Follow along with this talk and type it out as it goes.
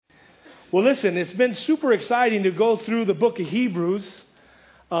Well, listen, it's been super exciting to go through the book of Hebrews.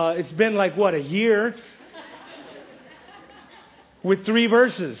 It's been like, a year with 3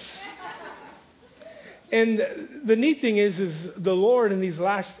 verses. And the neat thing is the Lord in these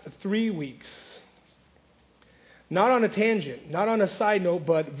last 3 weeks, not on a tangent, not on a side note,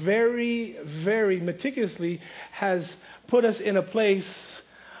 but very, very meticulously has put us in a place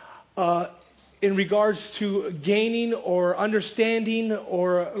in regards to gaining or understanding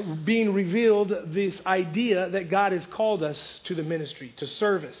or being revealed this idea that God has called us to the ministry, to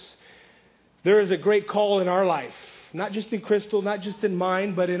service. There is a great call in our life, not just in Crystal, not just in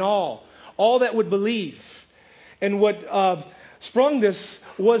mine, but in all that would believe. And what sprung this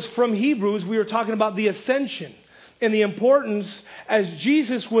was from Hebrews. We were talking about the ascension and the importance as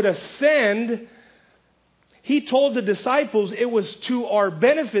Jesus would ascend. He told the disciples it was to our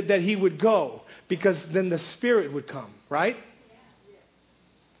benefit that he would go, because then the Spirit would come, right?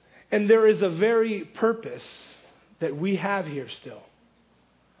 And there is a very purpose that we have here still.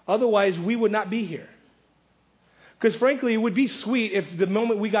 Otherwise, we would not be here. Because frankly, it would be sweet if the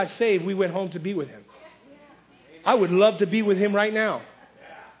moment we got saved, we went home to be with him. I would love to be with him right now.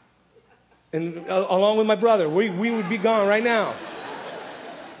 And along with my brother, we would be gone right now.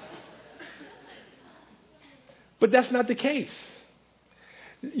 But that's not the case.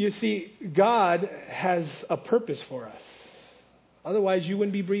 You see, God has a purpose for us. Otherwise, you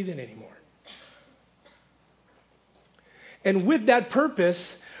wouldn't be breathing anymore. And with that purpose,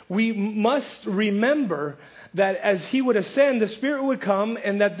 we must remember that as he would ascend, the Spirit would come,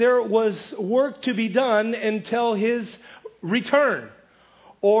 and that there was work to be done until his return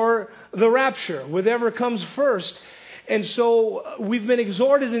or the rapture, whatever comes first. And so we've been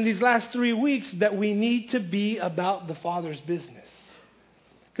exhorted in these last 3 weeks that we need to be about the Father's business.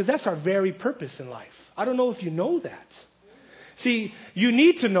 Because that's our very purpose in life. I don't know if you know that. See, you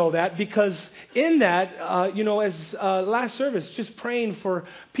need to know that, because in that, as last service, just praying for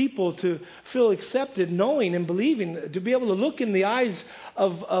people to feel accepted, knowing and believing, to be able to look in the eyes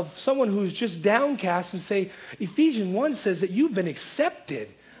of someone who's just downcast and say, Ephesians 1 says that you've been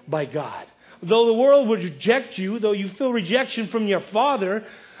accepted by God. Though the world would reject you, though you feel rejection from your Father,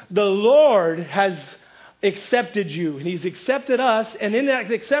 the Lord has accepted you. And he's accepted us. And in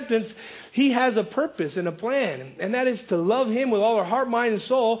that acceptance, he has a purpose and a plan. And that is to love him with all our heart, mind, and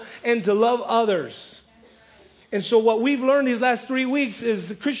soul, and to love others. And so what we've learned these last 3 weeks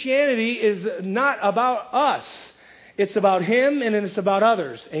is Christianity is not about us. It's about him, and then it's about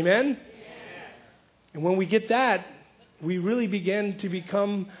others. Amen? And when we get that, we really begin to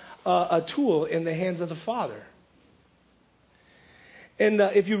become a tool in the hands of the Father. And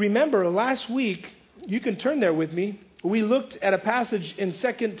if you remember last week, you can turn there with me. We looked at a passage in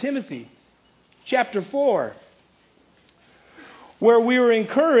 2 Timothy chapter 4, where we were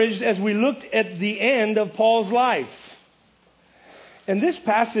encouraged as we looked at the end of Paul's life. And this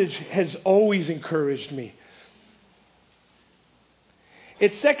passage has always encouraged me.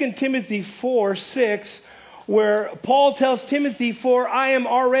 It's 2 Timothy 4:6, where Paul tells Timothy, "For I am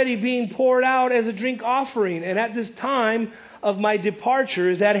already being poured out as a drink offering, and at this time of my departure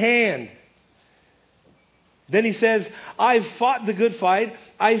is at hand." Then he says, "I've fought the good fight.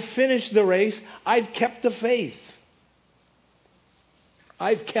 I've finished the race. I've kept the faith."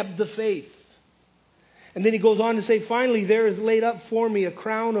 I've kept the faith. And then he goes on to say, "Finally, there is laid up for me a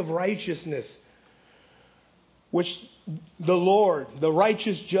crown of righteousness, which the Lord, the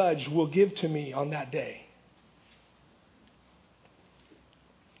righteous judge, will give to me on that day.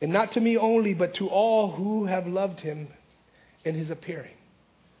 And not to me only, but to all who have loved him in his appearing."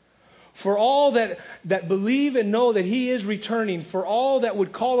 For all that believe and know that he is returning, for all that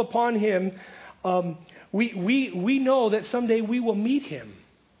would call upon him, we know that someday we will meet him.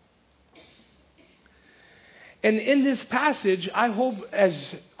 And in this passage, I hope,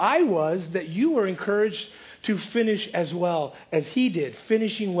 as I was, that you were encouraged to finish as well as he did,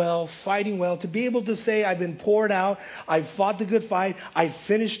 finishing well, fighting well, to be able to say, "I've been poured out, I've fought the good fight, I've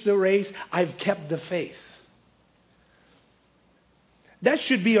finished the race, I've kept the faith." That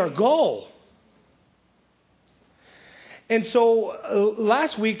should be our goal. And so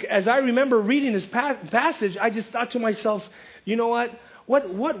last week, as I remember reading this passage, I just thought to myself, you know what?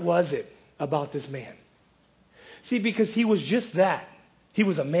 What was it about this man? See, because he was just that. He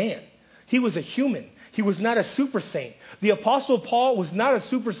was a man. He was a human. He was not a super saint. The Apostle Paul was not a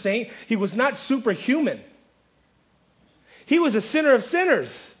super saint. He was not superhuman. He was a sinner of sinners,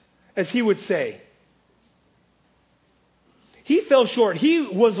 as he would say. He fell short. He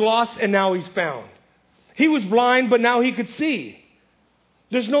was lost and now he's found. He was blind, but now he could see.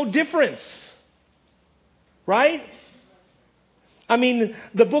 There's no difference. Right? I mean,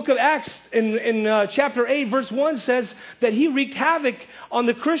 the book of Acts in chapter 8, verse 1 says that he wreaked havoc on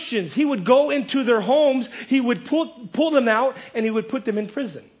the Christians. He would go into their homes, he would pull them out, and he would put them in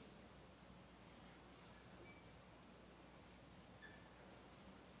prison.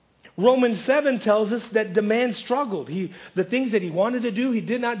 Romans 7 tells us that the man struggled. The things that he wanted to do, he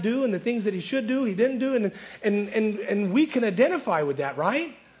did not do, and the things that he should do, he didn't do. And we can identify with that,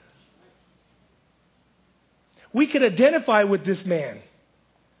 right? We can identify with this man.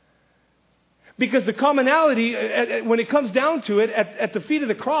 Because the commonality, when it comes down to it, at the feet of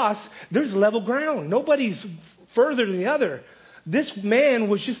the cross, there's level ground. Nobody's further than the other. This man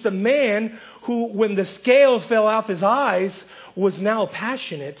was just a man who, when the scales fell off his eyes, was now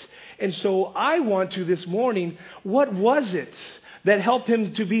passionate. And so I want to this morning, what was it that helped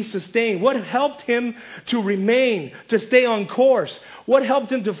him to be sustained? What helped him to remain, to stay on course? What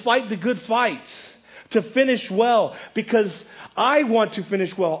helped him to fight the good fights, to finish well? Because I want to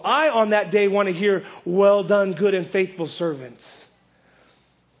finish well. I, on that day, want to hear, well done, good and faithful servants.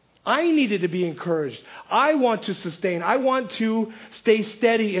 I needed to be encouraged. I want to sustain. I want to stay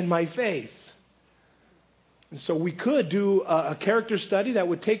steady in my faith. And so we could do a character study that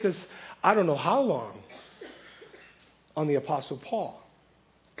would take us, I don't know how long, on the Apostle Paul.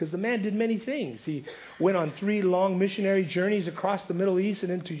 Because the man did many things. He went on 3 long missionary journeys across the Middle East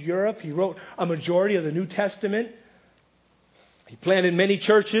and into Europe. He wrote a majority of the New Testament. He planted many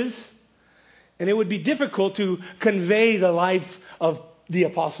churches. And it would be difficult to convey the life of the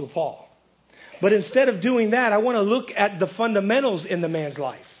Apostle Paul. But instead of doing that, I want to look at the fundamentals in the man's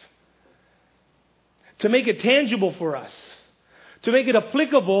life. To make it tangible for us. To make it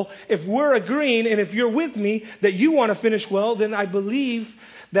applicable. If we're agreeing and if you're with me that you want to finish well, then I believe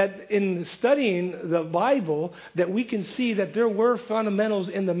that in studying the Bible that we can see that there were fundamentals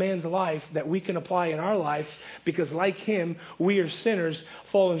in the man's life that we can apply in our lives, because like him, we are sinners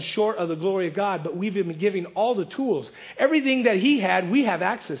falling short of the glory of God, but we've been given all the tools. Everything that he had, we have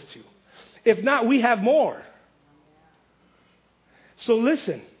access to. If not, we have more. So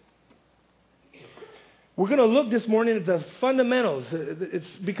listen. We're going to look this morning at the fundamentals.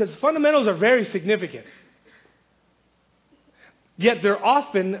 It's because fundamentals are very significant. Yet they're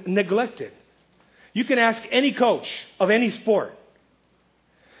often neglected. You can ask any coach of any sport.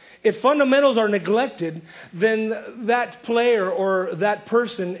 If fundamentals are neglected, then that player or that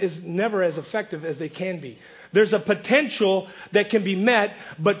person is never as effective as they can be. There's a potential that can be met,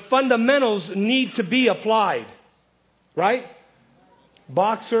 but fundamentals need to be applied. Right?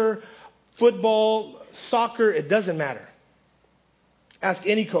 Boxer, football, soccer, it doesn't matter. Ask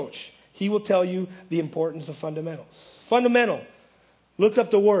any coach. He will tell you the importance of fundamentals. Fundamental. Look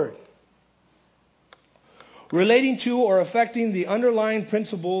up the word. Relating to or affecting the underlying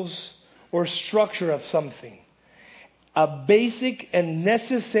principles or structure of something. A basic and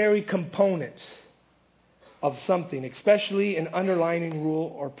necessary component of something, especially an underlying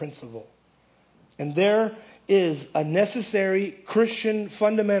rule or principle. And there is a necessary Christian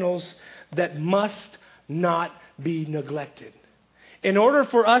fundamentals that must not be neglected. In order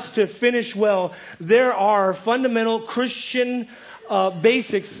for us to finish well, there are fundamental Christian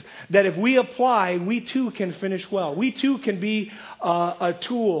basics that if we apply, we too can finish well. We too can be a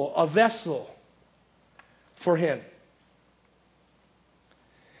tool, a vessel for Him.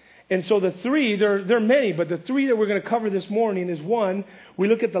 And so the 3, there are many, but the 3 that we're going to cover this morning is 1, we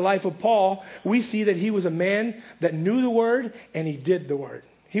look at the life of Paul. We see that he was a man that knew the Word and he did the Word.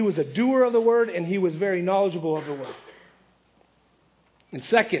 He was a doer of the Word and he was very knowledgeable of the Word. And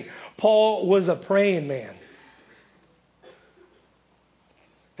second, Paul was a praying man.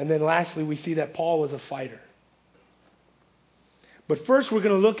 And then lastly, we see that Paul was a fighter. But first, we're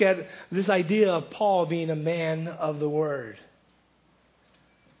going to look at this idea of Paul being a man of the Word.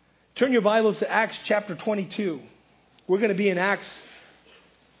 Turn your Bibles to Acts chapter 22. We're going to be in Acts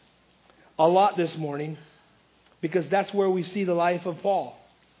a lot this morning because that's where we see the life of Paul.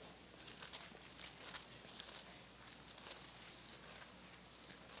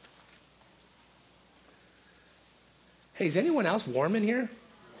 Hey, is anyone else warm in here?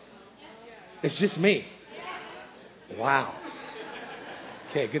 It's just me. Wow.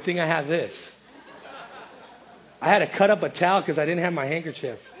 Okay, good thing I have this. I had to cut up a towel because I didn't have my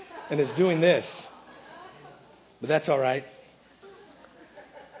handkerchief. And it's doing this. But that's all right.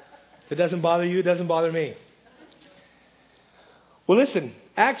 If it doesn't bother you, it doesn't bother me. Well, listen.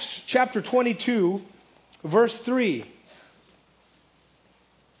 Acts chapter 22, verse 3.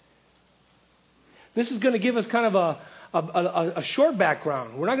 This is going to give us kind of a short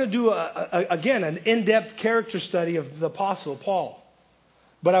background. We're not going to do, again, an in-depth character study of the Apostle Paul.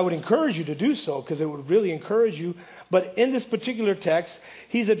 But I would encourage you to do so because it would really encourage you. But in this particular text,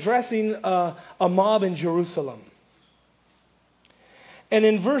 he's addressing a mob in Jerusalem. And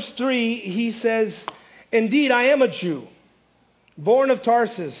in verse 3, he says, "Indeed, I am a Jew, born of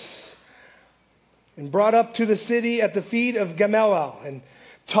Tarsus, and brought up to the city at the feet of Gamaliel, and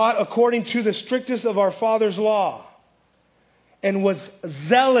taught according to the strictest of our father's law, and was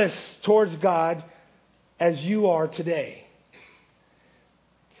zealous towards God as you are today."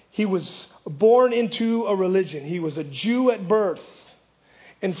 He was born into a religion. He was a Jew at birth.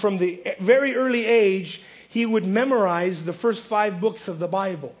 And from the very early age, he would memorize the first 5 books of the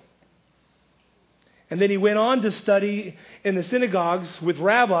Bible. And then he went on to study in the synagogues with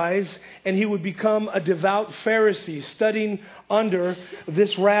rabbis, and he would become a devout Pharisee, studying under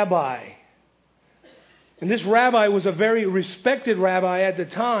this rabbi. And this rabbi was a very respected rabbi at the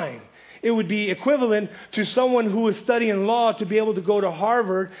time. It would be equivalent to someone who was studying law to be able to go to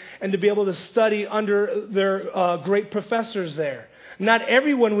Harvard and to be able to study under their great professors there. Not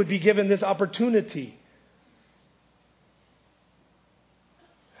everyone would be given this opportunity.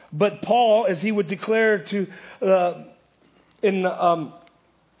 But Paul, as he would declare to,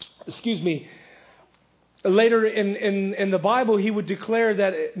 later in the Bible, he would declare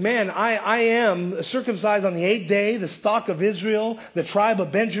that, man, I am circumcised on the 8th day, the stock of Israel, the tribe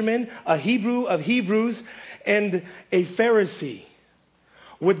of Benjamin, a Hebrew of Hebrews, and a Pharisee.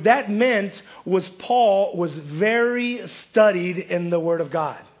 What that meant was Paul was very studied in the Word of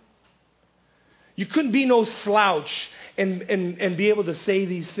God. You couldn't be no slouch and be able to say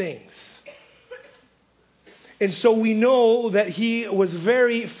these things. And so we know that he was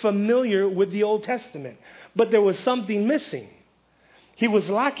very familiar with the Old Testament. But there was something missing. He was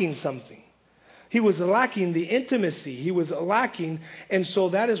lacking something. He was lacking the intimacy. He was lacking. And so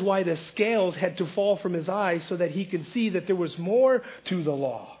that is why the scales had to fall from his eyes so that he could see that there was more to the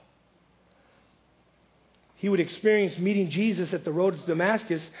law. He would experience meeting Jesus at the road to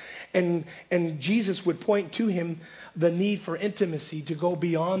Damascus, and Jesus would point to him the need for intimacy, to go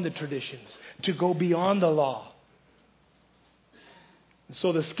beyond the traditions, to go beyond the law.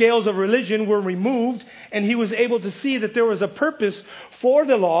 So the scales of religion were removed, and he was able to see that there was a purpose for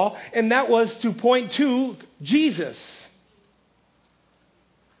the law, and that was to point to Jesus.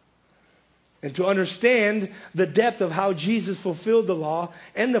 And to understand the depth of how Jesus fulfilled the law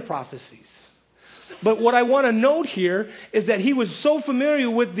and the prophecies. But what I want to note here is that he was so familiar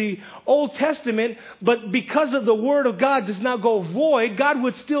with the Old Testament, but because of the Word of God does not go void, God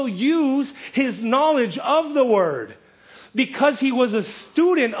would still use his knowledge of the Word. Because he was a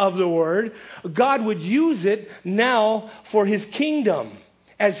student of the Word, God would use it now for his kingdom.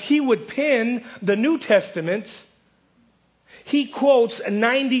 As he would pen the New Testament, he quotes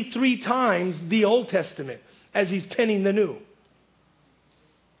 93 times the Old Testament as he's penning the New.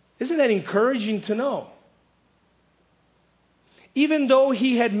 Isn't that encouraging to know? Even though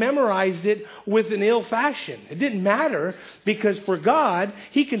he had memorized it with an ill fashion, it didn't matter, because for God,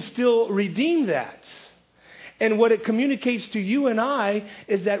 he can still redeem that. And what it communicates to you and I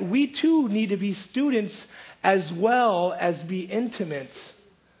is that we too need to be students as well as be intimate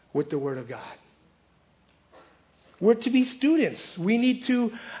with the Word of God. We're to be students. We need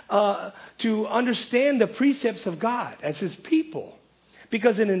to understand the precepts of God as his people.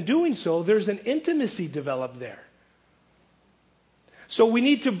 Because in doing so, there's an intimacy developed there. So we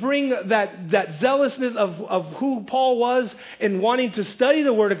need to bring that zealousness of who Paul was in wanting to study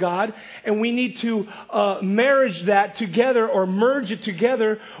the Word of God, and we need to marriage that together, or merge it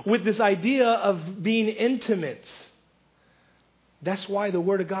together with this idea of being intimate. That's why the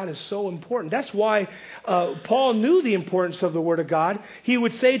Word of God is so important. That's why Paul knew the importance of the Word of God. He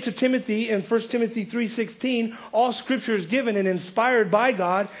would say to Timothy in 1 Timothy 3:16, all Scripture is given and inspired by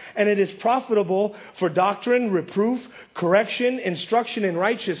God, and it is profitable for doctrine, reproof, correction, instruction in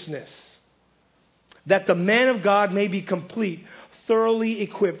righteousness, that the man of God may be complete, thoroughly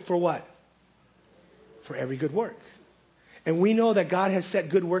equipped for what? For every good work. And we know that God has set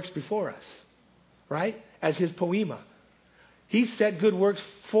good works before us, right? As his poema. He set good works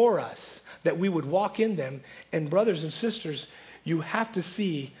for us, that we would walk in them. And brothers and sisters, you have to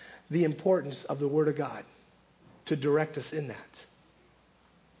see the importance of the Word of God to direct us in that.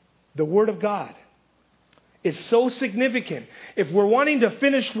 The Word of God is so significant. If we're wanting to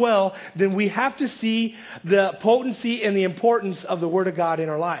finish well, then we have to see the potency and the importance of the Word of God in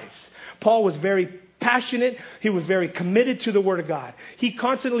our lives. Paul was very passionate. He was very committed to the Word of God. He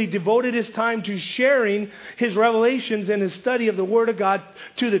constantly devoted his time to sharing his revelations and his study of the Word of God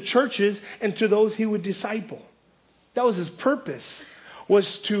to the churches and to those he would disciple. That was his purpose,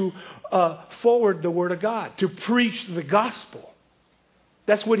 was to forward the Word of God, to preach the gospel.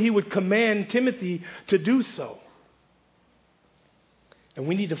 That's what he would command Timothy to do so. And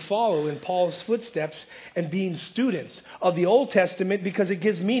we need to follow in Paul's footsteps and being students of the Old Testament because it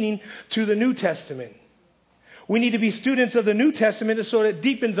gives meaning to the New Testament. We need to be students of the New Testament so that it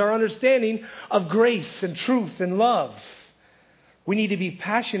deepens our understanding of grace and truth and love. We need to be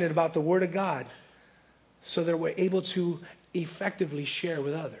passionate about the Word of God so that we're able to effectively share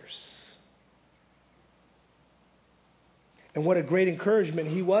with others. And what a great encouragement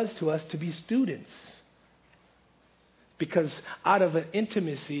he was to us to be students. Because out of an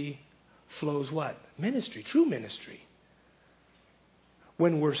intimacy flows what? Ministry, true ministry.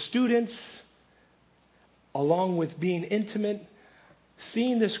 When we're students, along with being intimate,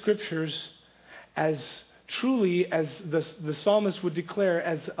 seeing the Scriptures as truly, as the psalmist would declare,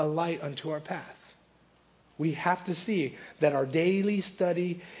 as a light unto our path. We have to see that our daily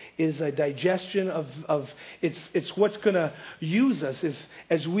study is a digestion of it's what's going to use us.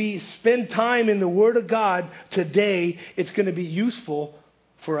 As we spend time in the Word of God today, it's going to be useful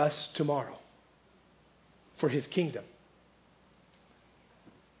for us tomorrow, for His kingdom.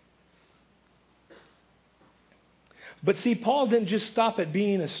 But see, Paul didn't just stop at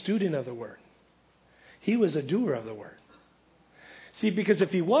being a student of the Word. He was a doer of the Word. See, because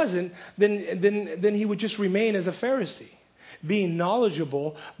if he wasn't, then he would just remain as a Pharisee, being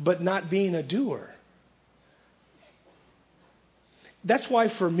knowledgeable but not being a doer. That's why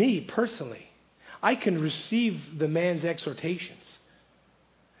for me personally, I can receive the man's exhortations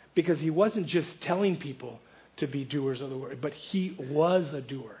because he wasn't just telling people to be doers of the Word, but he was a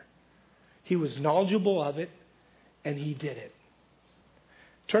doer. He was knowledgeable of it and he did it.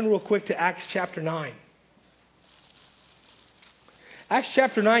 Turn real quick to Acts chapter 9. Acts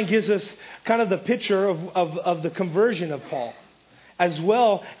chapter 9 gives us kind of the picture of the conversion of Paul, as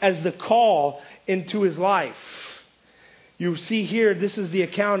well as the call into his life. You see here, this is the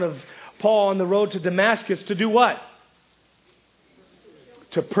account of Paul on the road to Damascus to do what?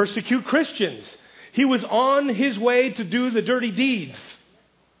 To persecute Christians. He was on his way to do the dirty deeds.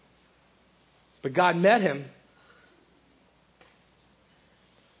 But God met him.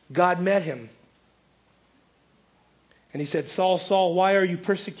 God met him. And he said, Saul, Saul, why are you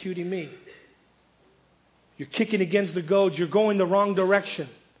persecuting me? You're kicking against the goads. You're going the wrong direction.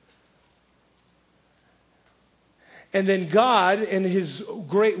 And then God, in His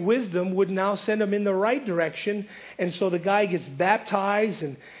great wisdom, would now send him in the right direction. And so the guy gets baptized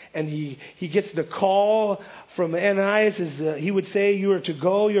and he gets the call from Ananias. He would say, you are to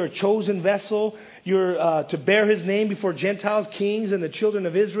go. You're a chosen vessel. You're to bear His name before Gentiles, kings, and the children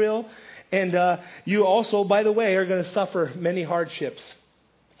of Israel. And you also, by the way, are going to suffer many hardships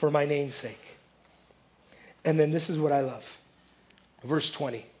for my name's sake. And then this is what I love. Verse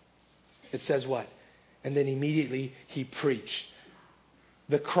 20. It says what? And then immediately he preached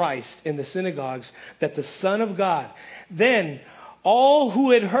the Christ in the synagogues, that the Son of God. Then all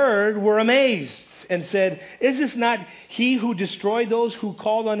who had heard were amazed and said, is this not He who destroyed those who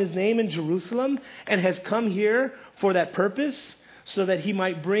called on His name in Jerusalem and has come here for that purpose, so that He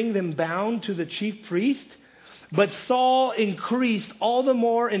might bring them bound to the chief priest? But Saul increased all the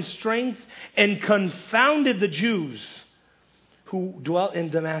more in strength and confounded the Jews who dwelt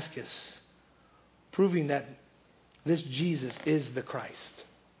in Damascus, proving that this Jesus is the Christ.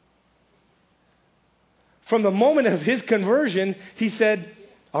 From the moment of his conversion, he said,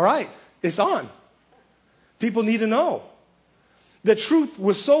 all right, it's on. People need to know. The truth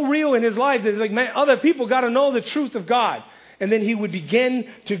was so real in his life that it's like, man, other people got to know the truth of God. And then he would begin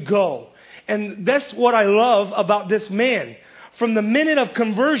to go. And that's what I love about this man. From the minute of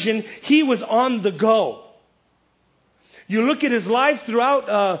conversion, he was on the go. You look at his life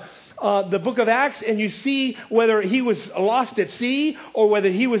throughout the book of Acts and you see whether he was lost at sea or whether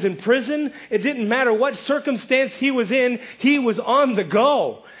he was in prison. It didn't matter what circumstance he was in, he was on the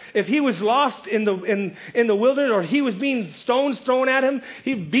go. If he was lost in the wilderness or he was being stones thrown at him,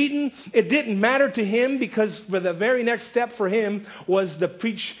 he beaten, it didn't matter to him because the very next step for him was to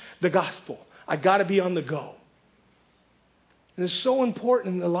preach the gospel. I got to be on the go. And it's so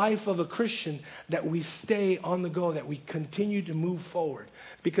important in the life of a Christian that we stay on the go, that we continue to move forward.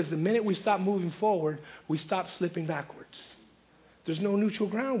 Because the minute we stop moving forward, we stop slipping backwards. There's no neutral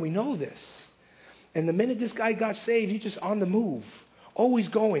ground. We know this. And the minute this guy got saved, he's just on the move. Always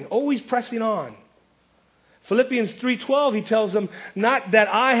going, always pressing on. Philippians 3:12, he tells them, not that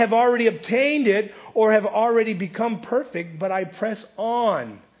I have already obtained it or have already become perfect, but I press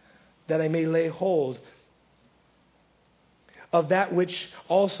on that I may lay hold of that which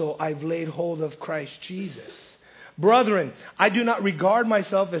also I've laid hold of Christ Jesus. Brethren, I do not regard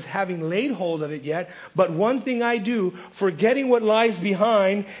myself as having laid hold of it yet, but one thing I do, forgetting what lies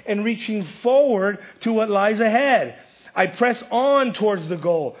behind and reaching forward to what lies ahead. I press on towards the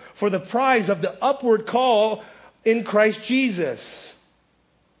goal for the prize of the upward call in Christ Jesus.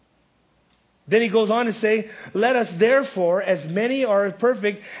 Then he goes on to say, let us therefore, as many are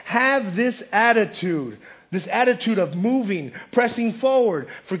perfect, have this attitude of moving, pressing forward,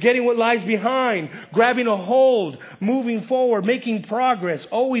 forgetting what lies behind, grabbing a hold, moving forward, making progress,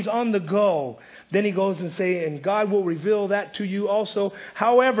 always on the go. Then he goes and say, and God will reveal that to you also.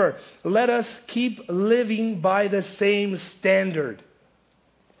 However, let us keep living by the same standard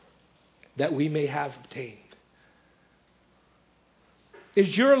that we may have obtained.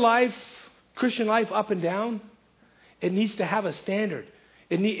 Is your life, Christian life, up and down? It needs to have a standard.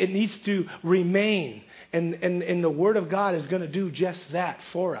 It needs to remain. And the Word of God is going to do just that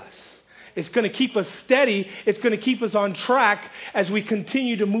for us. It's going to keep us steady. It's going to keep us on track as we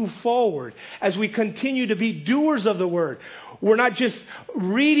continue to move forward, as we continue to be doers of the Word. We're not just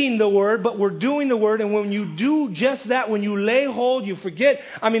reading the Word, but we're doing the Word. And when you do just that, when you lay hold, you forget.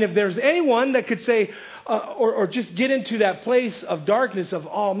 I mean, if there's anyone that could say, or just get into that place of darkness of,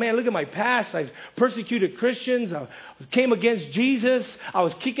 oh man, look at my past. I've persecuted Christians. I came against Jesus. I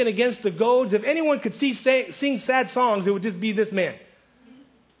was kicking against the goads. If anyone could sing sad songs, it would just be this man.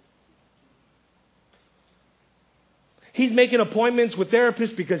 He's making appointments with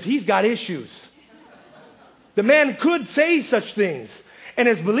therapists because he's got issues. The man could say such things. And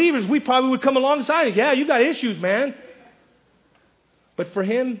as believers, we probably would come alongside him. Yeah, you got issues, man. But for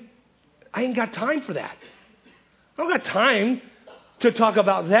him, I ain't got time for that. I don't got time to talk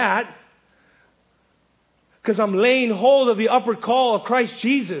about that. Because I'm laying hold of the upward call of Christ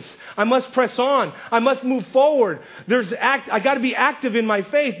Jesus. I must press on. I must move forward. I got to be active in my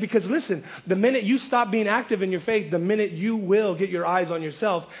faith. Because listen, the minute you stop being active in your faith, the minute you will get your eyes on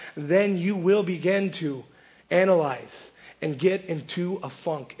yourself, then you will begin to analyze and get into a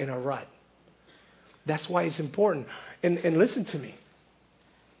funk, in a rut. That's why it's important. And listen to me.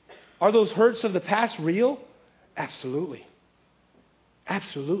 Are those hurts of the past real? Absolutely.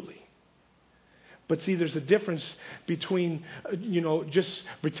 Absolutely. But see, there's a difference between, just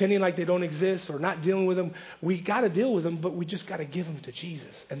pretending like they don't exist or not dealing with them. We got to deal with them, but we just got to give them to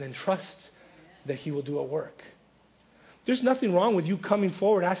Jesus and then trust that He will do a work. There's nothing wrong with you coming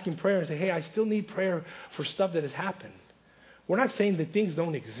forward, asking prayer and say, hey, I still need prayer for stuff that has happened. We're not saying that things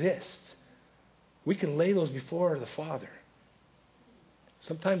don't exist. We can lay those before the Father.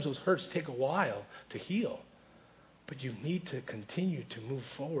 Sometimes those hurts take a while to heal, but you need to continue to move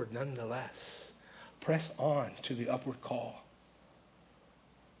forward nonetheless. Press on to the upward call.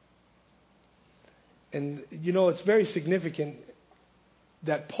 And, it's very significant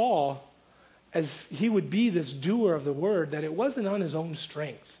that Paul, as he would be this doer of the word, that it wasn't on his own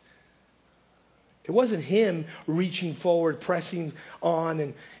strength. It wasn't him reaching forward, pressing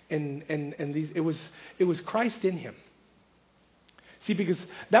on, and these. It was Christ in him. See, because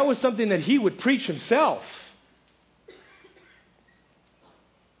that was something that he would preach himself.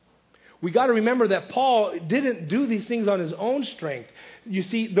 We got to remember that Paul didn't do these things on his own strength. You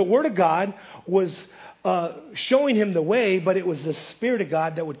see, the Word of God was showing him the way, but it was the Spirit of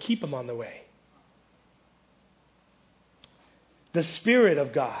God that would keep him on the way. The Spirit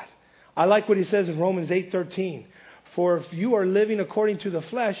of God. I like what he says in Romans 8:13. For if you are living according to the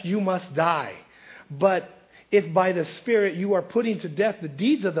flesh, you must die. But if by the Spirit you are putting to death the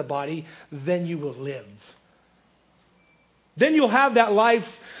deeds of the body, then you will live. Then you'll have that life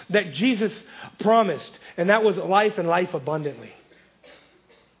that Jesus promised. And that was life and life abundantly.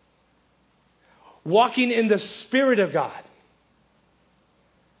 Walking in the Spirit of God.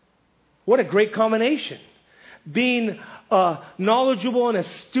 What a great combination. Being knowledgeable and a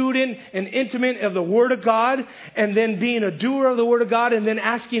student and intimate of the Word of God. And then being a doer of the Word of God. And then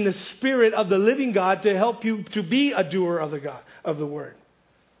asking the Spirit of the living God to help you to be a doer of the Word.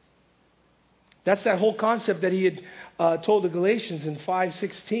 That's that whole concept that he had told the Galatians in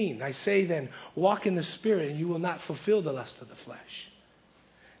 5:16. I say then, walk in the Spirit and you will not fulfill the lust of the flesh.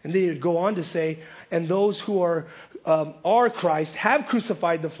 And then he would go on to say, and those who are Christ have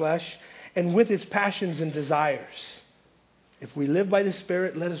crucified the flesh and with its passions and desires. If we live by the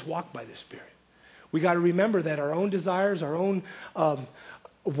Spirit, let us walk by the Spirit. We got to remember that our own desires, our own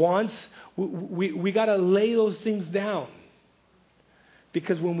wants, we got to lay those things down.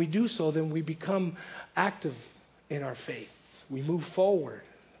 Because when we do so, then we become active in our faith. We move forward.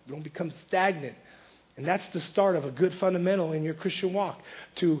 We don't become stagnant. And that's the start of a good fundamental in your Christian walk,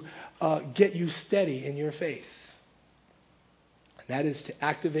 to get you steady in your faith. And that is to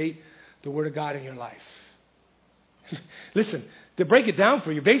activate the Word of God in your life. Listen, to break it down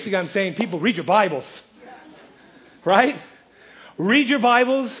for you, basically I'm saying, people, read your Bibles. Right? Read your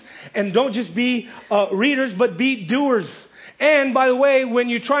Bibles, and don't just be readers, but be doers. And by the way, when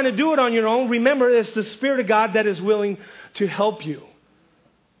you're trying to do it on your own, remember it's the Spirit of God that is willing to help you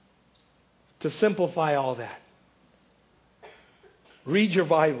to simplify all that. Read your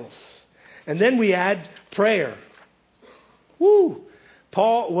Bibles. And then we add prayer. Woo!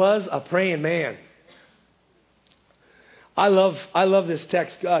 Paul was a praying man. I love this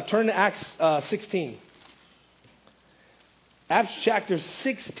text. Turn to Acts 16. Acts chapter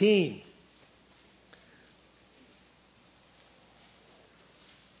 16.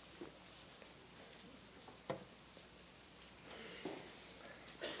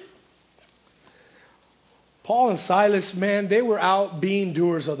 Paul and Silas, man, they were out being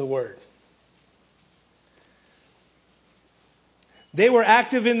doers of the word. They were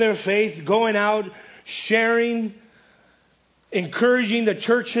active in their faith, going out, sharing, encouraging the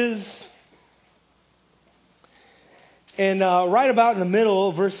churches. And right about in the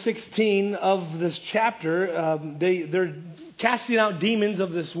middle, verse 16 of this chapter, they're casting out demons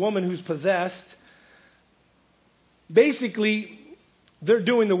of this woman who's possessed. Basically, they're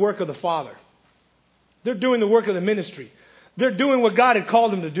doing the work of the Father. They're doing the work of the ministry. They're doing what God had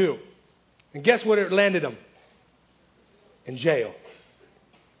called them to do. And guess what it landed them? In jail.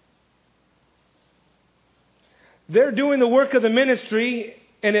 They're doing the work of the ministry,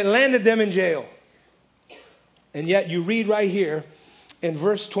 and it landed them in jail. And yet you read right here in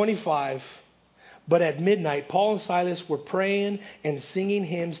verse 25, but at midnight, Paul and Silas were praying and singing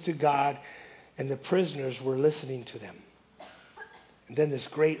hymns to God, and the prisoners were listening to them. And then this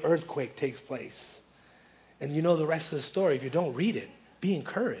great earthquake takes place. And you know the rest of the story. If you don't read it, be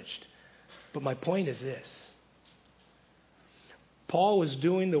encouraged. But my point is this. Paul was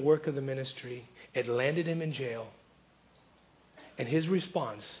doing the work of the ministry. It landed him in jail. And his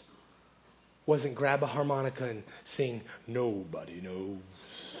response wasn't grab a harmonica and sing, "Nobody knows."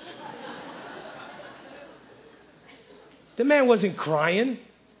 The man wasn't crying.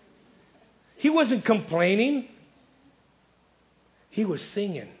 He wasn't complaining. He was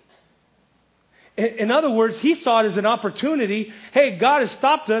singing. In other words, he saw it as an opportunity. Hey, God has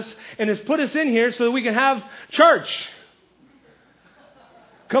stopped us and has put us in here so that we can have church.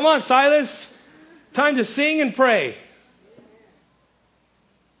 Come on, Silas. Time to sing and pray.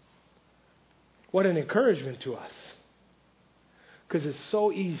 What an encouragement to us. Because it's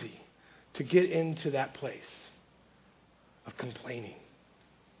so easy to get into that place of complaining.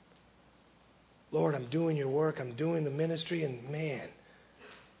 Lord, I'm doing your work. I'm doing the ministry. And man,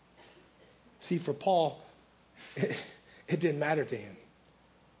 see, for Paul, it didn't matter to him.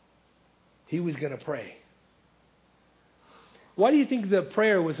 He was going to pray. Why do you think the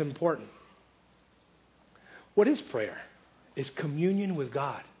prayer was important? What is prayer? It's communion with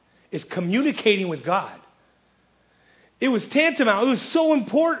God. It's communicating with God. It was tantamount. It was so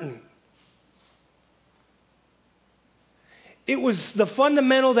important. It was the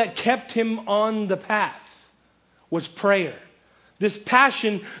fundamental that kept him on the path, was prayer. This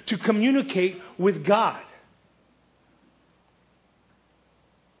passion to communicate with God.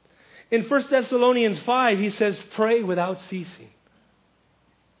 In 1 Thessalonians 5, he says, pray without ceasing.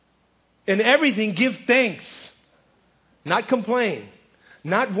 In everything, give thanks. Not complain,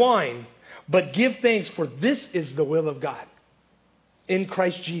 not whine, but give thanks, for this is the will of God in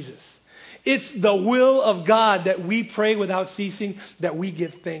Christ Jesus. It's the will of God that we pray without ceasing, that we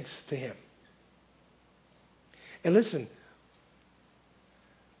give thanks to Him. And listen,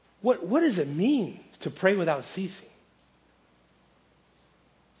 what does it mean to pray without ceasing?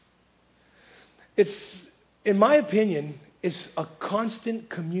 It's, in my opinion, it's a constant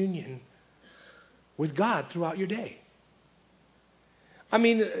communion with God throughout your day. I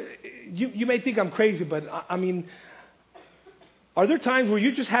mean, you may think I'm crazy, but I mean, are there times where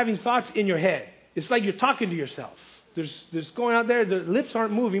you're just having thoughts in your head? It's like you're talking to yourself. There's going out there, the lips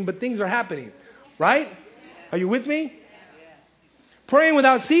aren't moving, but things are happening. Right? Are you with me? Praying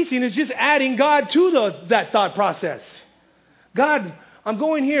without ceasing is just adding God to that thought process. God, I'm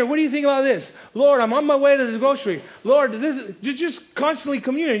going here. What do you think about this? Lord, I'm on my way to the grocery. Lord, you're just constantly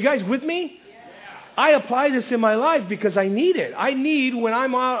communicating. You guys with me? I apply this in my life because I need it. I need when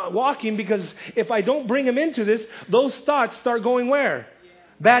I'm out walking, because if I don't bring Him into this, those thoughts start going where?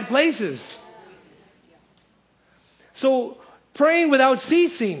 Bad places. So praying without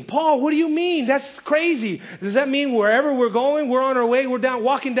ceasing. Paul, what do you mean? That's crazy. Does that mean wherever we're going, we're on our way, we're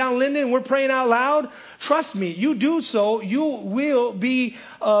walking down Linden and we're praying out loud? Trust me, you do so, you will be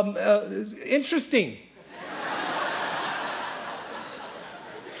interesting.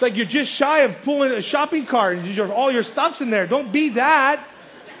 It's like you're just shy of pulling a shopping cart and all your stuff's in there. Don't be that.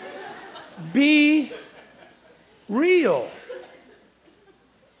 Be real.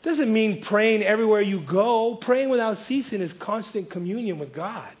 Doesn't mean praying everywhere you go. Praying without ceasing is constant communion with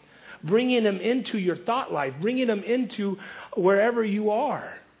God. Bringing Him into your thought life. Bringing Him into wherever you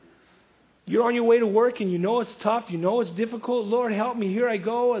are. You're on your way to work and you know it's tough. You know it's difficult. Lord, help me. Here I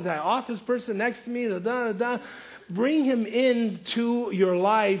go. The office person next to me. Bring Him into your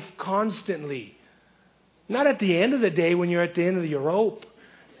life constantly. Not at the end of the day when you're at the end of your rope.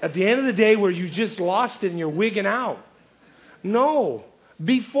 At the end of the day where you just lost it and you're wigging out. No.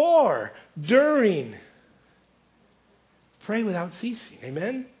 Before, during. Pray without ceasing.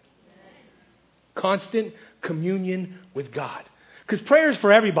 Amen? Constant communion with God. Because prayer is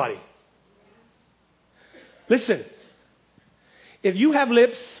for everybody. Listen. If you have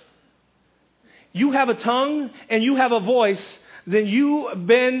lips, you have a tongue, and you have a voice, then you've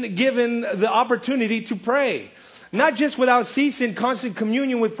been given the opportunity to pray. Not just without ceasing, constant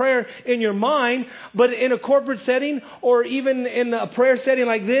communion with prayer in your mind, but in a corporate setting or even in a prayer setting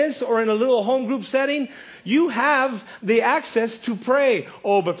like this or in a little home group setting, you have the access to pray.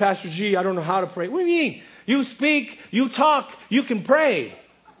 Oh, but Pastor G, I don't know how to pray. What do you mean? You speak, you talk, you can pray.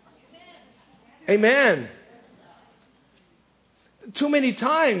 Amen. Too many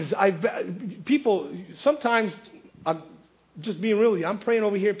times, sometimes, I'm just being real, I'm praying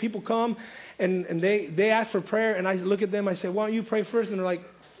over here, people come, and they ask for prayer, and I look at them, I say, why don't you pray first? And they're like,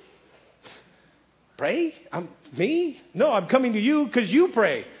 pray? Me? No, I'm coming to you because you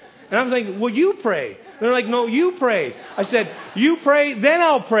pray. And I was like, well, you pray. And they're like, no, you pray. I said, you pray, then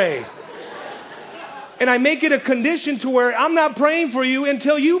I'll pray. And I make it a condition to where I'm not praying for you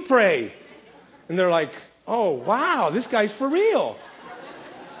until you pray. And they're like, oh, wow, this guy's for real.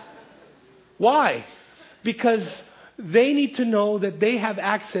 Why? Because they need to know that they have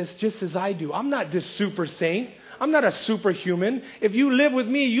access just as I do. I'm not this super saint. I'm not a superhuman. If you live with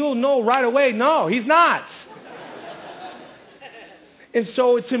me, you'll know right away, no, he's not. And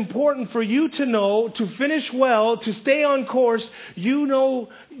so it's important for you to know, to finish well, to stay on course. You know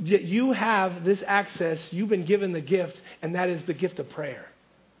that you have this access. You've been given the gift, and that is the gift of prayer.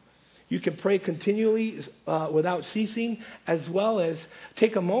 You can pray continually without ceasing, as well as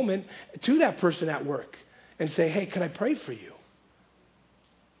take a moment to that person at work and say, hey, can I pray for you?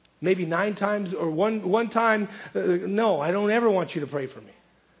 Maybe 9 times or one time, no, I don't ever want you to pray for me.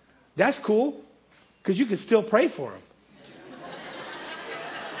 That's cool, because you can still pray for them.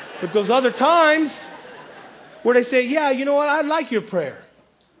 But those other times where they say, yeah, you know what, I like your prayer.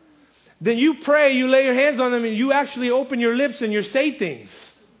 Then you pray, you lay your hands on them, and you actually open your lips and you say things.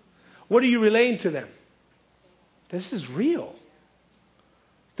 What are you relaying to them? This is real.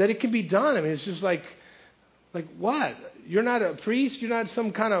 That it can be done. I mean, it's just like what? You're not a priest. You're not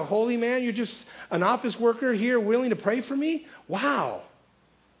some kind of holy man. You're just an office worker here willing to pray for me? Wow.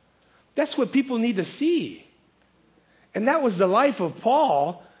 That's what people need to see. And that was the life of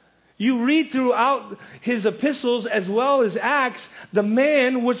Paul. You read throughout his epistles as well as Acts, the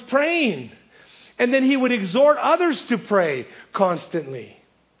man was praying. And then he would exhort others to pray constantly.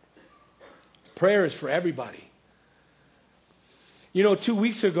 Prayer is for everybody. You know, 2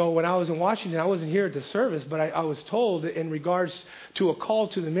 weeks ago when I was in Washington, I wasn't here at the service, but I was told in regards to a call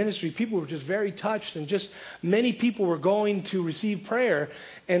to the ministry, people were just very touched, and just many people were going to receive prayer.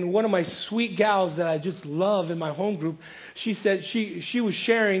 And one of my sweet gals that I just love in my home group, she said she was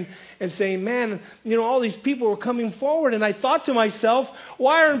sharing and saying, man, you know, all these people were coming forward, and I thought to myself,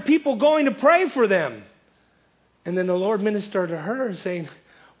 why aren't people going to pray for them? And then the Lord ministered to her saying,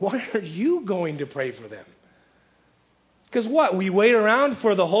 why aren't you going to pray for them? Because what? We wait around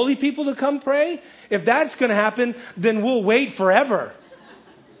for the holy people to come pray? If that's going to happen, then we'll wait forever.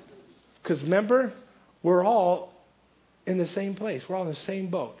 Because remember, we're all in the same place. We're all in the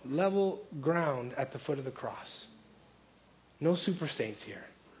same boat. Level ground at the foot of the cross. No super saints here.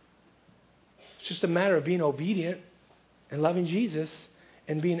 It's just a matter of being obedient and loving Jesus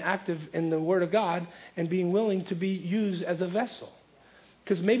and being active in the Word of God and being willing to be used as a vessel.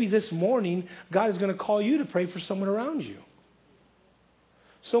 Because maybe this morning, God is going to call you to pray for someone around you.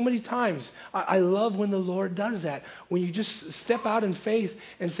 So many times, I love when the Lord does that. When you just step out in faith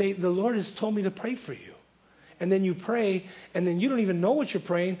and say, the Lord has told me to pray for you. And then you pray, and then you don't even know what you're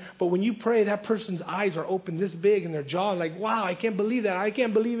praying. But when you pray, that person's eyes are open this big and their jaw like, wow, I can't believe that. I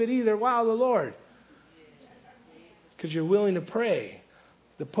can't believe it either. Wow, the Lord. Because you're willing to pray.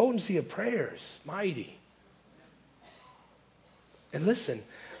 The potency of prayer is mighty. And listen,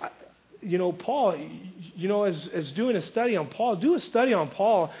 Paul, as doing a study on Paul, do a study on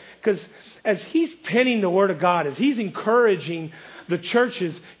Paul, because as he's penning the Word of God, as he's encouraging the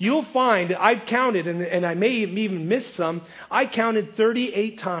churches, you'll find, I've counted, and I may have even missed some, I counted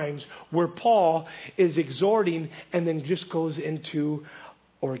 38 times where Paul is exhorting and then just goes into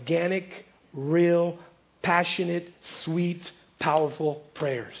organic, real, passionate, sweet, powerful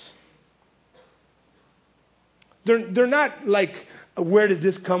prayers. They're not like, where did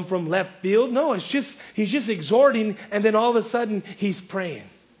this come from, left field? No, he's just exhorting, and then all of a sudden he's praying.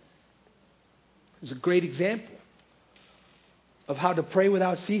 It's a great example of how to pray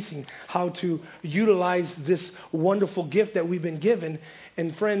without ceasing, how to utilize this wonderful gift that we've been given.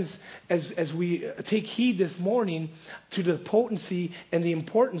 And friends, as we take heed this morning to the potency and the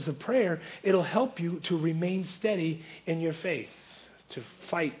importance of prayer, it'll help you to remain steady in your faith, to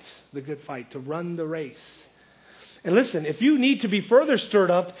fight the good fight, to run the race. And listen, if you need to be further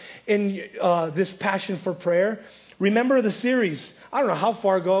stirred up in this passion for prayer, remember the series. I don't know how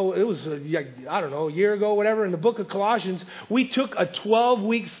far ago, it was, a year ago, whatever, in the book of Colossians, we took a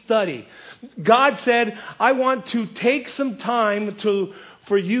 12-week study. God said, I want to take some time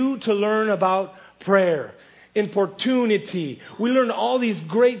for you to learn about prayer, importunity. We learned all these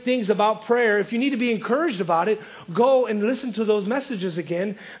great things about prayer. If you need to be encouraged about it, go and listen to those messages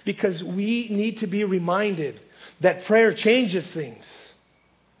again, because we need to be reminded that prayer changes things.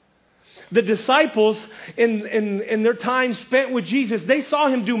 The disciples, in their time spent with Jesus, they saw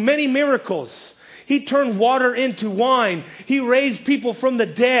him do many miracles. He turned water into wine. He raised people from the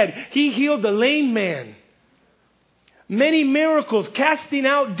dead. He healed the lame man. Many miracles, casting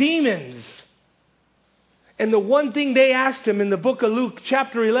out demons. And the one thing they asked him in the book of Luke,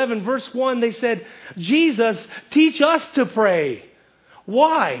 chapter 11, verse 1, they said, Jesus, teach us to pray.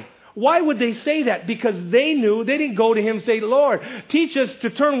 Why? Why would they say that? Because they knew, they didn't go to him and say, Lord, teach us to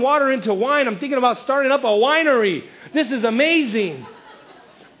turn water into wine. I'm thinking about starting up a winery. This is amazing.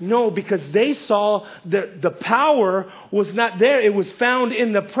 No, because they saw the power was not there. It was found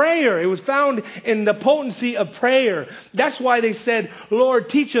in the prayer. It was found in the potency of prayer. That's why they said, Lord,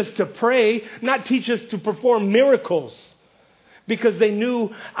 teach us to pray, not teach us to perform miracles. Because they knew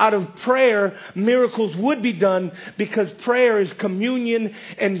out of prayer, miracles would be done, because prayer is communion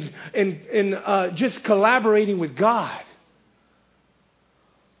and just collaborating with God.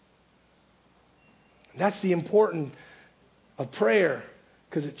 That's the importance of prayer,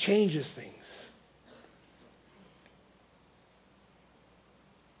 because it changes things.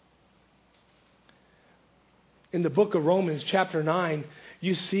 In the book of Romans, chapter 9,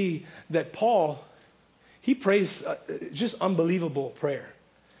 you see that Paul, he prays just unbelievable prayer.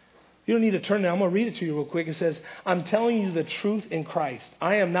 You don't need to turn now. I'm going to read it to you real quick. It says, I'm telling you the truth in Christ.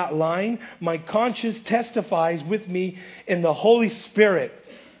 I am not lying. My conscience testifies with me in the Holy Spirit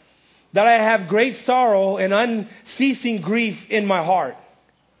that I have great sorrow and unceasing grief in my heart.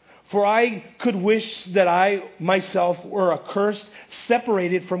 For I could wish that I myself were accursed,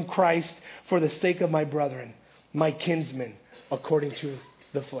 separated from Christ for the sake of my brethren, my kinsmen, according to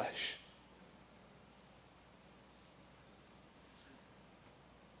the flesh.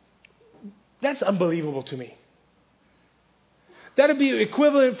 That's unbelievable to me. That would be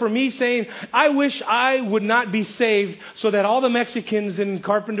equivalent for me saying, I wish I would not be saved so that all the Mexicans in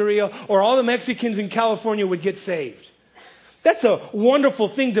Carpinteria or all the Mexicans in California would get saved. That's a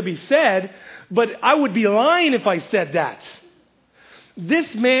wonderful thing to be said, but I would be lying if I said that.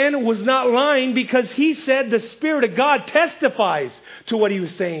 This man was not lying, because he said the Spirit of God testifies to what he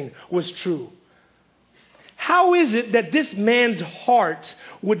was saying was true. How is it that this man's heart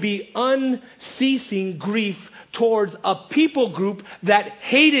would be unceasing grief towards a people group that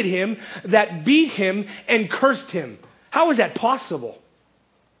hated him, that beat him, and cursed him? How is that possible?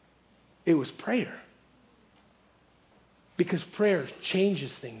 It was prayer. Because prayer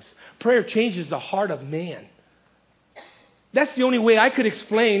changes things. Prayer changes the heart of man. That's the only way I could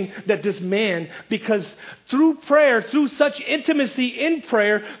explain that this man, because through prayer, through such intimacy in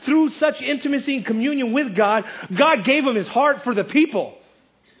prayer, through such intimacy and communion with God, God gave him his heart for the people.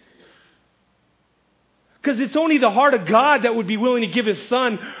 Because it's only the heart of God that would be willing to give his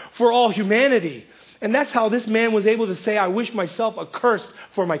son for all humanity. And that's how this man was able to say, I wish myself accursed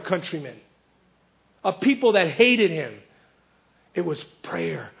for my countrymen. A people that hated him. It was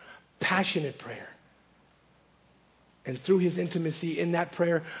prayer, passionate prayer. And through his intimacy in that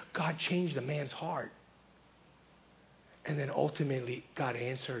prayer, God changed the man's heart. And then ultimately, God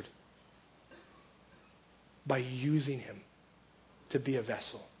answered by using him to be a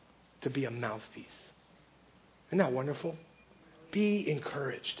vessel, to be a mouthpiece. Isn't that wonderful? Be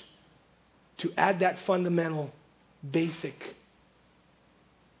encouraged to add that fundamental, basic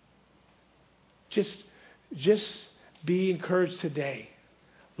Just be encouraged today.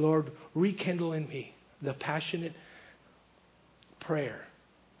 Lord, rekindle in me the passionate prayer.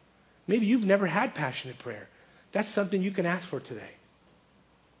 Maybe you've never had passionate prayer. That's something you can ask for today.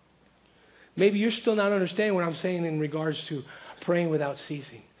 Maybe you're still not understanding what I'm saying in regards to praying without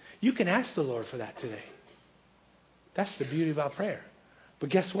ceasing. You can ask the Lord for that today. That's the beauty about prayer. But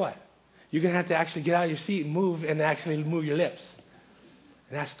guess what? You're going to have to actually get out of your seat and move your lips.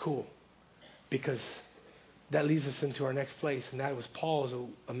 And that's cool. Because that leads us into our next place. And that was Paul as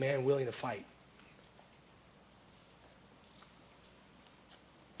a man willing to fight.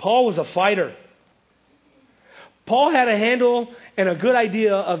 Paul was a fighter. Paul had a handle and a good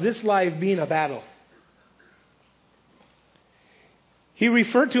idea of this life being a battle. He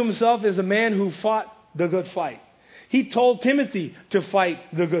referred to himself as a man who fought the good fight. He told Timothy to fight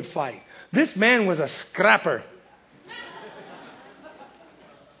the good fight. This man was a scrapper.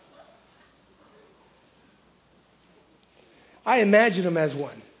 I imagine him as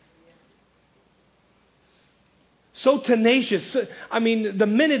one. So tenacious. I mean, the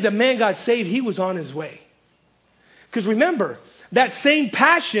minute the man got saved, he was on his way. Because remember, that same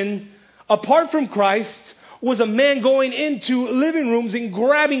passion, apart from Christ, was a man going into living rooms and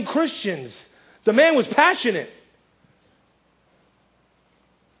grabbing Christians. The man was passionate.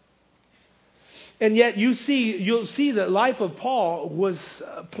 And yet you'll see the life of Paul was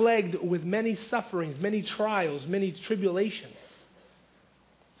plagued with many sufferings, many trials, many tribulations.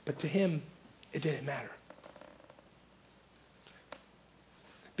 But to him, it didn't matter.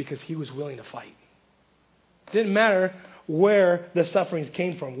 Because he was willing to fight. It didn't matter where the sufferings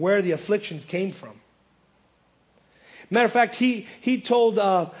came from, where the afflictions came from. Matter of fact, he told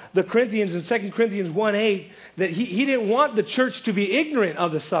the Corinthians in 2 Corinthians 1:8 that he didn't want the church to be ignorant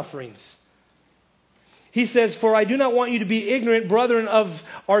of the sufferings. He says, "For I do not want you to be ignorant, brethren, of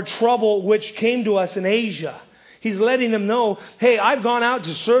our trouble which came to us in Asia." He's letting them know, hey, I've gone out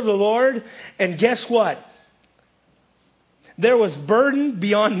to serve the Lord, and guess what? There was burden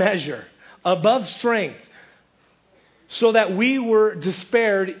beyond measure, above strength, so that we were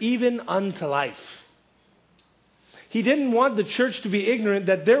despaired even unto life. He didn't want the church to be ignorant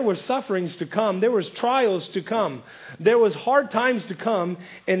that there were sufferings to come. There was trials to come. There was hard times to come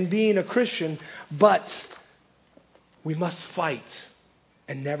in being a Christian. But we must fight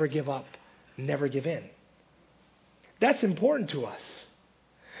and never give up, never give in. That's important to us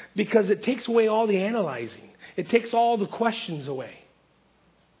because it takes away all the analyzing. It takes all the questions away.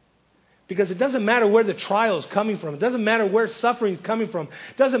 Because it doesn't matter where the trial is coming from. It doesn't matter where suffering is coming from.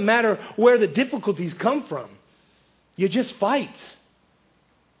 It doesn't matter where the difficulties come from. You just fight.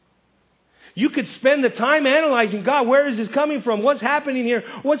 You could spend the time analyzing, God, where is this coming from? What's happening here?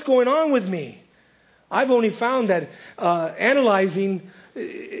 What's going on with me? I've only found that analyzing,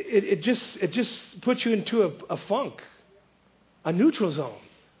 it just puts you into a funk, a neutral zone.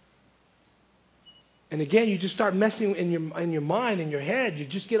 And again, you just start messing in your mind, in your head. You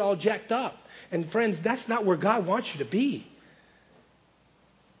just get all jacked up. And friends, that's not where God wants you to be.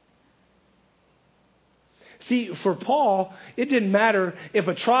 See, for Paul, it didn't matter if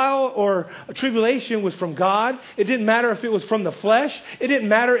a trial or a tribulation was from God. It didn't matter if it was from the flesh. It didn't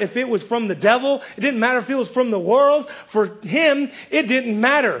matter if it was from the devil. It didn't matter if it was from the world. For him, it didn't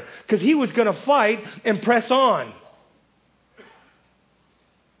matter because he was going to fight and press on.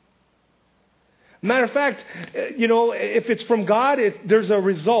 Matter of fact, if it's from God, there's a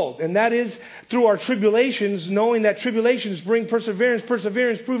result. And that is through our tribulations, knowing that tribulations bring perseverance,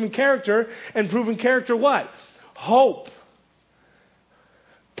 perseverance, proven character, and proven character what? Hope.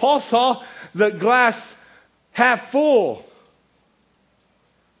 Paul saw the glass half full.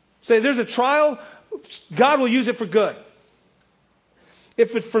 Say, there's a trial, God will use it for good.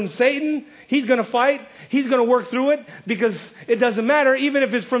 If it's from Satan, he's going to fight. He's going to work through it because it doesn't matter. Even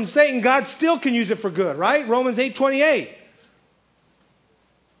if it's from Satan, God still can use it for good, right? Romans 8:28.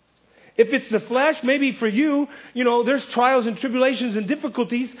 If it's the flesh, maybe for you, there's trials and tribulations and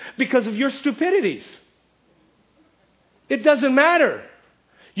difficulties because of your stupidities. It doesn't matter.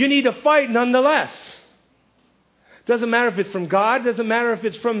 You need to fight nonetheless. Doesn't matter if it's from God. Doesn't matter if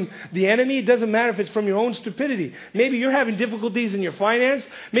it's from the enemy. It doesn't matter if it's from your own stupidity. Maybe you're having difficulties in your finance.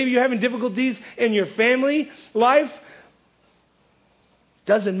 Maybe you're having difficulties in your family life.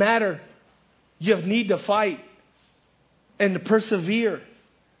 Doesn't matter. You need to fight and to persevere.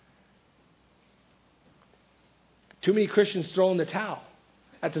 Too many Christians throw in the towel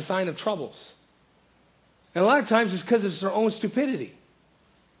at the sign of troubles. And a lot of times it's because it's their own stupidity.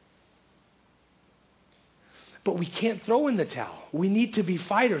 But we can't throw in the towel. We need to be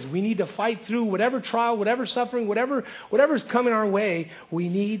fighters. We need to fight through whatever trial, whatever suffering, whatever's coming our way. We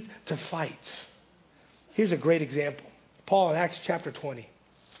need to fight. Here's a great example. Paul in Acts chapter 20.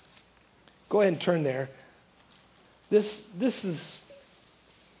 Go ahead and turn there. This is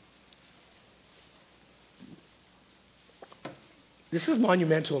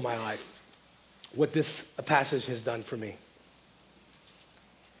monumental in my life, what this passage has done for me.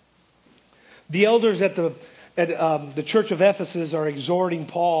 The elders at the church of Ephesus are exhorting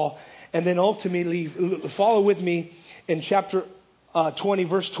Paul, and then ultimately, follow with me in chapter 20,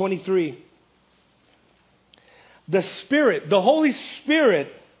 verse 23. The Spirit, the Holy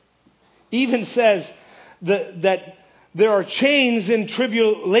Spirit, even says that there are chains and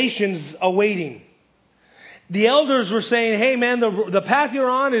tribulations awaiting. The elders were saying, hey man, the path you're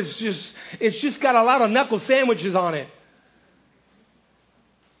on it's just got a lot of knuckle sandwiches on it.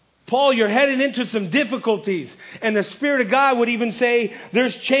 Paul, you're headed into some difficulties. And the Spirit of God would even say,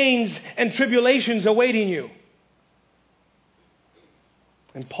 there's chains and tribulations awaiting you.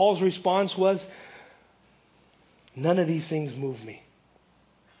 And Paul's response was, none of these things move me.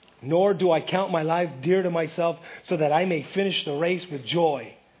 Nor do I count my life dear to myself so that I may finish the race with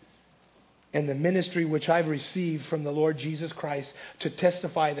joy and the ministry which I've received from the Lord Jesus Christ to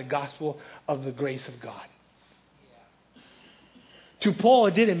testify the gospel of the grace of God. To Paul,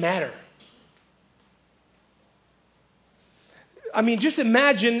 it didn't matter. I mean, just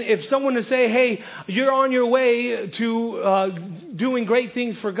imagine if someone would say, hey, you're on your way to doing great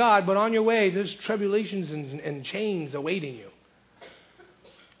things for God, but on your way, there's tribulations and chains awaiting you.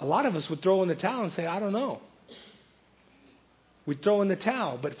 A lot of us would throw in the towel and say, I don't know. We'd throw in the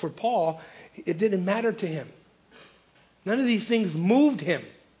towel. But for Paul, it didn't matter to him. None of these things moved him.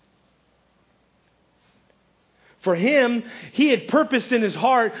 For him, he had purposed in his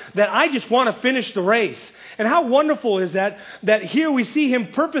heart that I just want to finish the race. And how wonderful is that here we see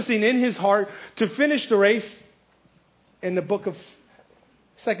him purposing in his heart to finish the race. In the book of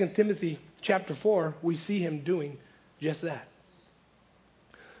 2 Timothy chapter 4, we see him doing just that.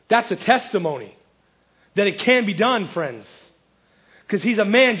 That's a testimony that it can be done, friends. Because he's a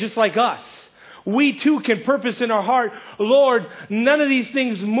man just like us. We too can purpose in our heart, Lord, none of these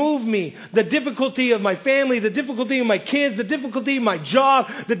things move me. The difficulty of my family, the difficulty of my kids, the difficulty of my job,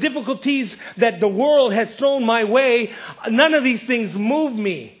 the difficulties that the world has thrown my way, none of these things move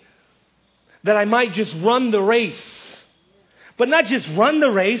me. That I might just run the race. But not just run the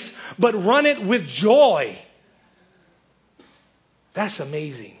race, but run it with joy. That's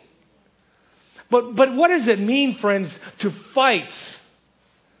amazing. But what does it mean, friends, to fight?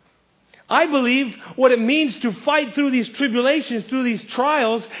 I believe what it means to fight through these tribulations, through these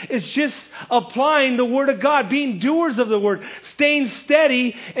trials, is just applying the Word of God, being doers of the Word, staying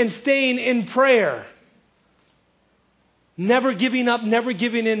steady and staying in prayer. Never giving up, never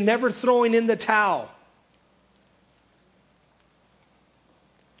giving in, never throwing in the towel.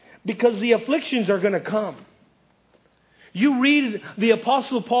 Because the afflictions are going to come. You read the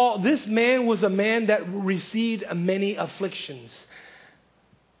Apostle Paul, this man was a man that received many afflictions.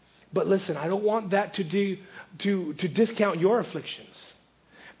 But listen, I don't want that to discount your afflictions.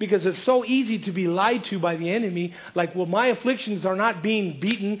 Because it's so easy to be lied to by the enemy. Like, well, my afflictions are not being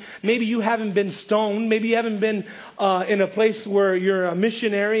beaten. Maybe you haven't been stoned. Maybe you haven't been in a place where you're a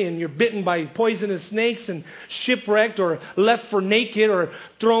missionary and you're bitten by poisonous snakes and shipwrecked or left for naked or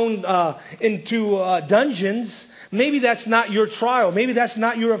thrown into dungeons. Maybe that's not your trial. Maybe that's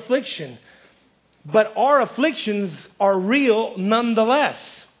not your affliction. But our afflictions are real nonetheless.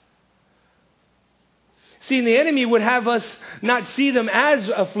 See, the enemy would have us not see them as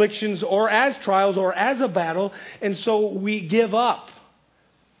afflictions or as trials or as a battle, and so we give up.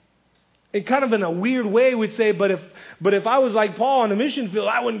 And kind of in a weird way, we'd say, but if I was like Paul on the mission field,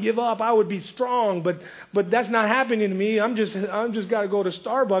 I wouldn't give up. I would be strong. But that's not happening to me. I'm just got to go to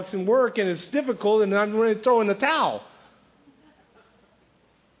Starbucks and work, and it's difficult, and I'm going to throw in the towel.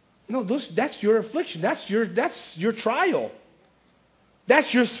 No, that's your affliction. That's your trial.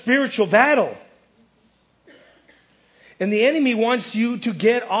 That's your spiritual battle. And the enemy wants you to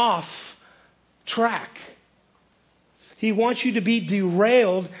get off track. He wants you to be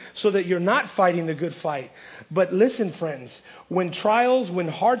derailed so that you're not fighting the good fight. But listen, friends, when trials, when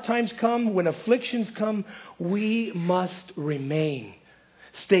hard times come, when afflictions come, we must remain.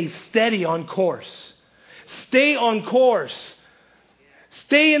 Stay steady on course. Stay on course.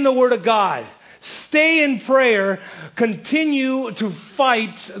 Stay in the Word of God. Stay in prayer. Continue to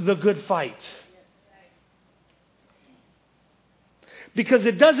fight the good fight. Because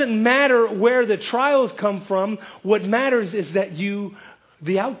it doesn't matter where the trials come from. What matters is that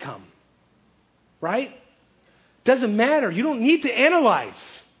the outcome. Right? Doesn't matter. You don't need to analyze.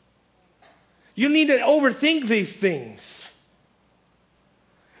 You need to overthink these things.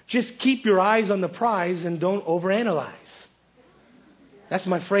 Just keep your eyes on the prize and don't overanalyze. That's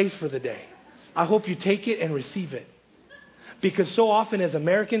my phrase for the day. I hope you take it and receive it. Because so often as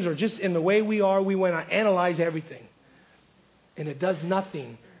Americans, or just in the way we are, we want to analyze everything. And it does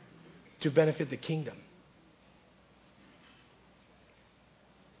nothing to benefit the kingdom.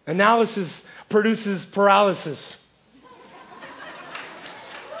 Analysis produces paralysis.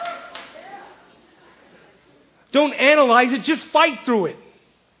 Don't analyze it, just fight through it.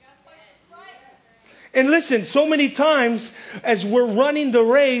 And listen, so many times as we're running the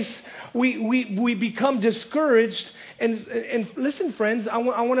race, we become discouraged. And listen, friends, I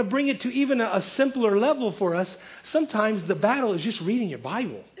want to bring it to even a simpler level for us. Sometimes the battle is just reading your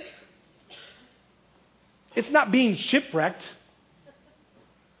Bible. It's not being shipwrecked.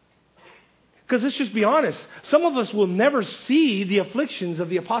 Because let's just be honest, some of us will never see the afflictions of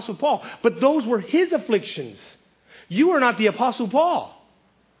the Apostle Paul, but those were his afflictions. You are not the Apostle Paul.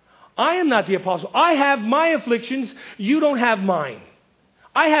 I am not the apostle. I have my afflictions. You don't have mine.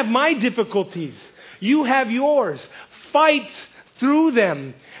 I have my difficulties. You have yours. Fight through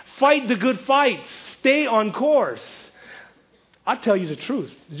them. Fight the good fight. Stay on course. I'll tell you the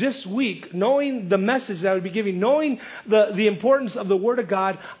truth. This week, knowing the message that I would be giving, knowing the importance of the Word of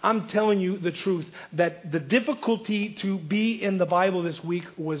God, I'm telling you the truth that the difficulty to be in the Bible this week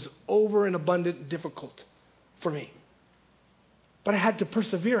was over and abundant difficult for me. But I had to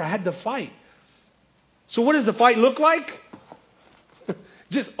persevere. I had to fight. So what does the fight look like?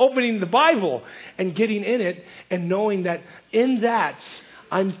 Just opening the Bible and getting in it and knowing that in that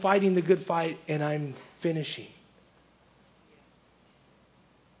I'm fighting the good fight and I'm finishing.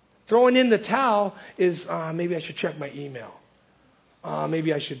 Throwing in the towel is, maybe I should check my email.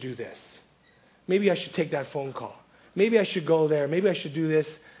 Maybe I should do this. Maybe I should take that phone call. Maybe I should go there. Maybe I should do this.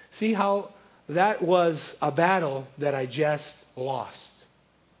 See how that was a battle that I just lost.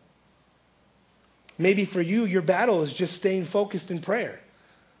 Maybe for you, your battle is just staying focused in prayer.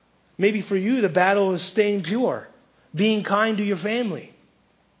 Maybe for you, the battle is staying pure, being kind to your family.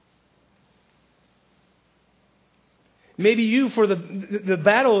 Maybe you, for the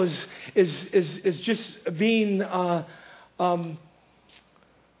battle is just being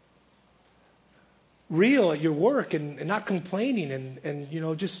real at your work and not complaining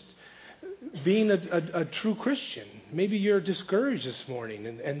and just being a true Christian. Maybe you're discouraged this morning,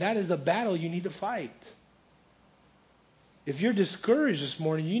 and that is a battle you need to fight. If you're discouraged this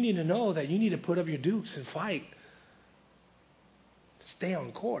morning, you need to know that you need to put up your dukes and fight. Stay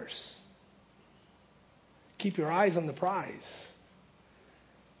on course. Keep your eyes on the prize.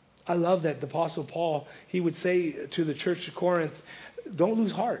 I love that the Apostle Paul, he would say to the church of Corinth, don't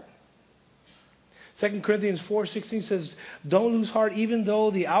lose heart. 2 Corinthians 4:16 says, don't lose heart, even though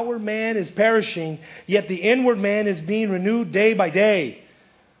the outward man is perishing, yet the inward man is being renewed day by day.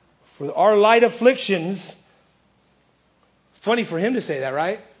 For our light afflictions, funny for him to say that,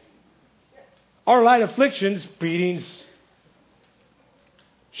 right? Our light afflictions, beatings,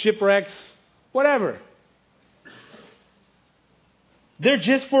 shipwrecks, whatever. They're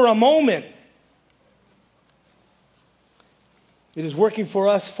just for a moment. It is working for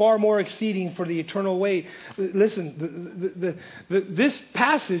us far more exceeding for the eternal weight. Listen, this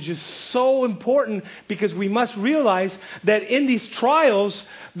passage is so important because we must realize that in these trials,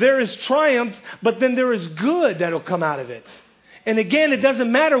 there is triumph, but then there is good that will come out of it. And again, it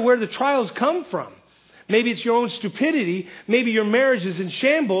doesn't matter where the trials come from. Maybe it's your own stupidity. Maybe your marriage is in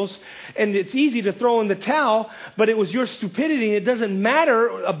shambles and it's easy to throw in the towel, but it was your stupidity. It doesn't matter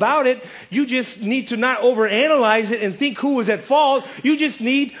about it. You just need to not overanalyze it and think who was at fault. You just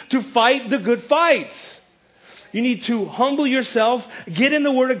need to fight the good fights. You need to humble yourself, get in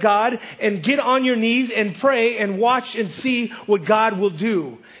the Word of God, and get on your knees and pray and watch and see what God will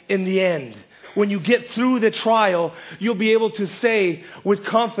do in the end. When you get through the trial, you'll be able to say with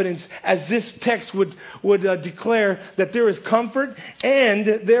confidence, as this text would declare, that there is comfort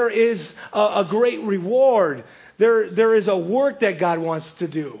and there is a great reward. There is a work that God wants to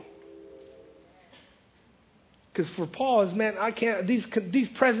do. Because for Paul, man, I can't. These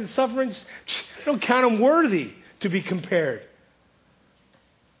present sufferings, I don't count them worthy to be compared.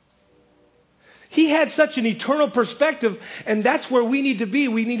 He had such an eternal perspective, and that's where we need to be.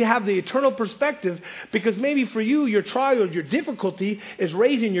 We need to have the eternal perspective, because maybe for you, your trial, your difficulty is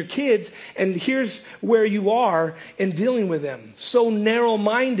raising your kids, and here's where you are in dealing with them. So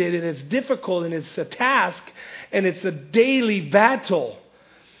narrow-minded, and it's difficult, and it's a task, and it's a daily battle.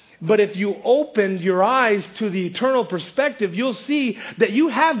 But if you open your eyes to the eternal perspective, you'll see that you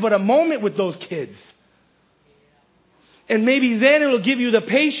have but a moment with those kids. And maybe then it'll give you the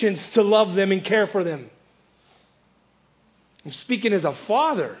patience to love them and care for them. I'm speaking as a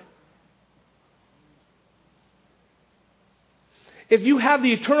father. If you have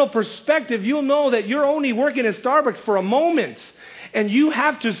the eternal perspective, you'll know that you're only working at Starbucks for a moment. And you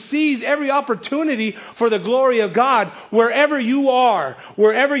have to seize every opportunity for the glory of God. Wherever you are,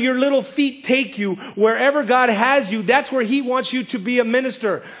 wherever your little feet take you, wherever God has you, that's where He wants you to be a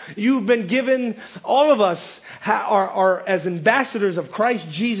minister. You've been given, all of us are as ambassadors of Christ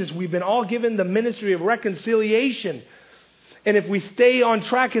Jesus, we've been all given the ministry of reconciliation. And if we stay on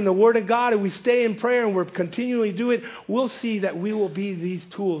track in the Word of God and we stay in prayer and we're continually do it, we'll see that we will be these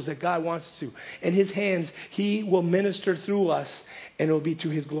tools that God wants to. In His hands, He will minister through us, and it will be to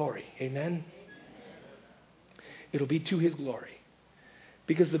His glory. Amen? It'll be to His glory.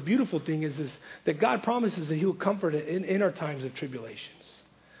 Because the beautiful thing is that God promises that He will comfort it in our times of tribulations.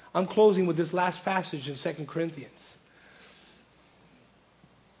 I'm closing with this last passage in 2 Corinthians.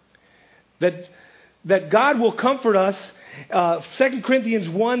 That God will comfort us. 2 Corinthians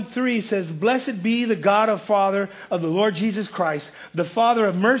 1:3 says, "Blessed be the God and Father of the Lord Jesus Christ, the Father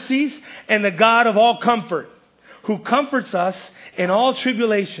of mercies and the God of all comfort, who comforts us in all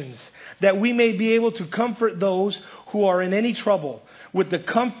tribulations, that we may be able to comfort those who are in any trouble with the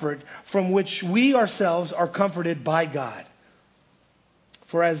comfort from which we ourselves are comforted by God.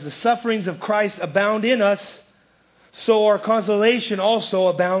 For as the sufferings of Christ abound in us, so our consolation also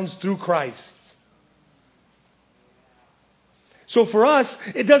abounds through Christ." So for us,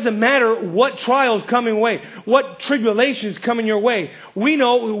 it doesn't matter what trials coming away, what tribulations coming your way. We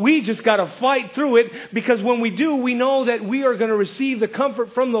know we just got to fight through it, because when we do, we know that we are going to receive the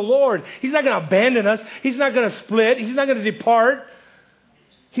comfort from the Lord. He's not going to abandon us. He's not going to split. He's not going to depart.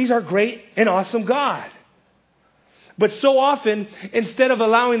 He's our great and awesome God. But so often, instead of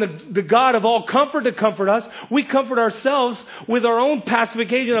allowing the God of all comfort to comfort us, we comfort ourselves with our own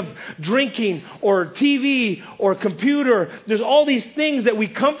pacification of drinking or TV or computer. There's all these things that we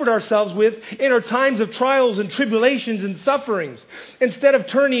comfort ourselves with in our times of trials and tribulations and sufferings. Instead of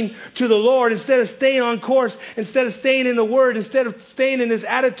turning to the Lord, instead of staying on course, instead of staying in the Word, instead of staying in this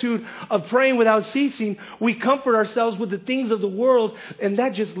attitude of praying without ceasing, we comfort ourselves with the things of the world, and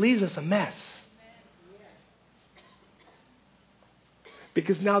that just leaves us a mess.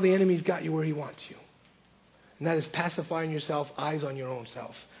 Because now the enemy's got you where he wants you. And that is pacifying yourself, eyes on your own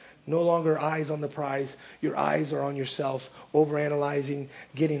self. No longer eyes on the prize. Your eyes are on yourself, overanalyzing,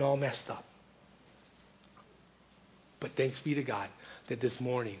 getting all messed up. But thanks be to God that this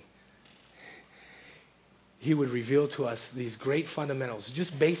morning He would reveal to us these great fundamentals,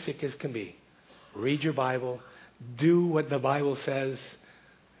 just basic as can be. Read your Bible. Do what the Bible says.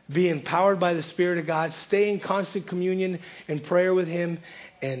 Be empowered by the Spirit of God. Stay in constant communion and prayer with Him.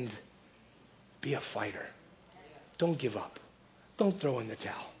 And be a fighter. Don't give up. Don't throw in the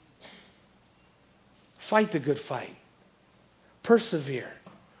towel. Fight the good fight. Persevere.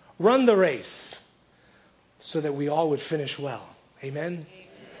 Run the race. So that we all would finish well. Amen?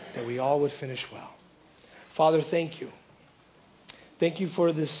 That we all would finish well. Father, thank you. Thank you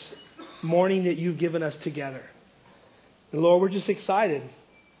for this morning that you've given us together. And Lord, we're just excited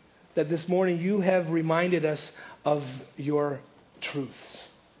that this morning you have reminded us of your truths.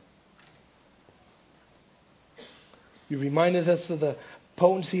 You reminded us of the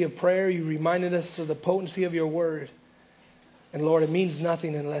potency of prayer. You reminded us of the potency of your word. And Lord, it means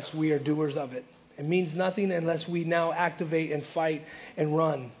nothing unless we are doers of it. It means nothing unless we now activate and fight and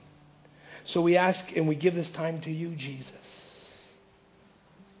run. So we ask and we give this time to you, Jesus.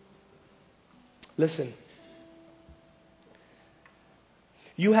 Listen.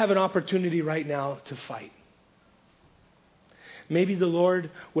 You have an opportunity right now to fight. Maybe the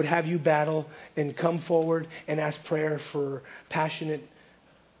Lord would have you battle and come forward and ask prayer for passionate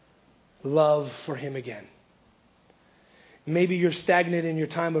love for Him again. Maybe you're stagnant in your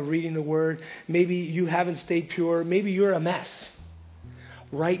time of reading the Word. Maybe you haven't stayed pure. Maybe you're a mess.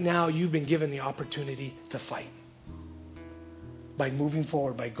 Right now, you've been given the opportunity to fight. By moving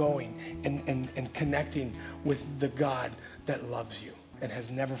forward, by going and connecting with the God that loves you and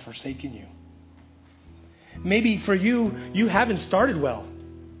has never forsaken you. Maybe for you, you haven't started well.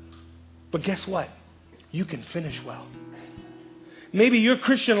 But guess what? You can finish well. Maybe your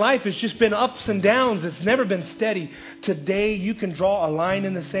Christian life has just been ups and downs. It's never been steady. Today, you can draw a line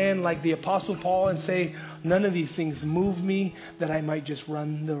in the sand like the Apostle Paul and say, none of these things move me, that I might just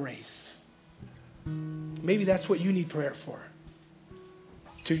run the race. Maybe that's what you need prayer for.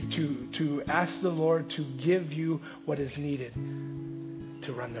 To ask the Lord to give you what is needed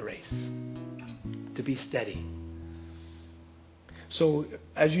to run the race, to be steady. So,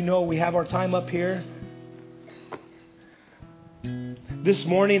 as you know, we have our time up here. This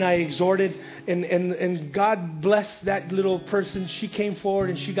morning I exhorted, and God blessed that little person. She came forward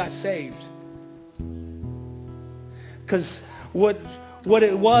and she got saved. Because what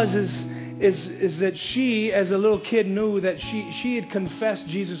it was is that she, as a little kid, knew that she had confessed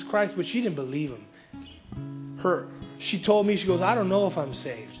Jesus Christ, but she didn't believe him. She told me, she goes, I don't know if I'm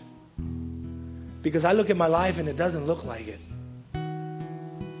saved. Because I look at my life and it doesn't look like it.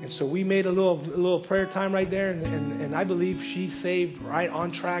 And so we made a little prayer time right there, and I believe she's saved, right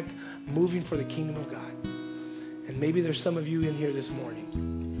on track, moving for the kingdom of God. And maybe there's some of you in here this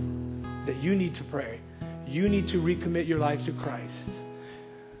morning that you need to pray. You need to recommit your life to Christ.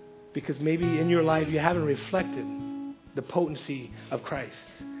 Because maybe in your life you haven't reflected the potency of Christ.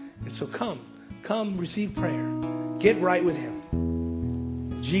 And so come receive prayer. Get right with Him.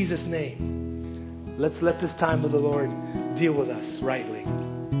 In Jesus' name, let's let this time of the Lord deal with us rightly.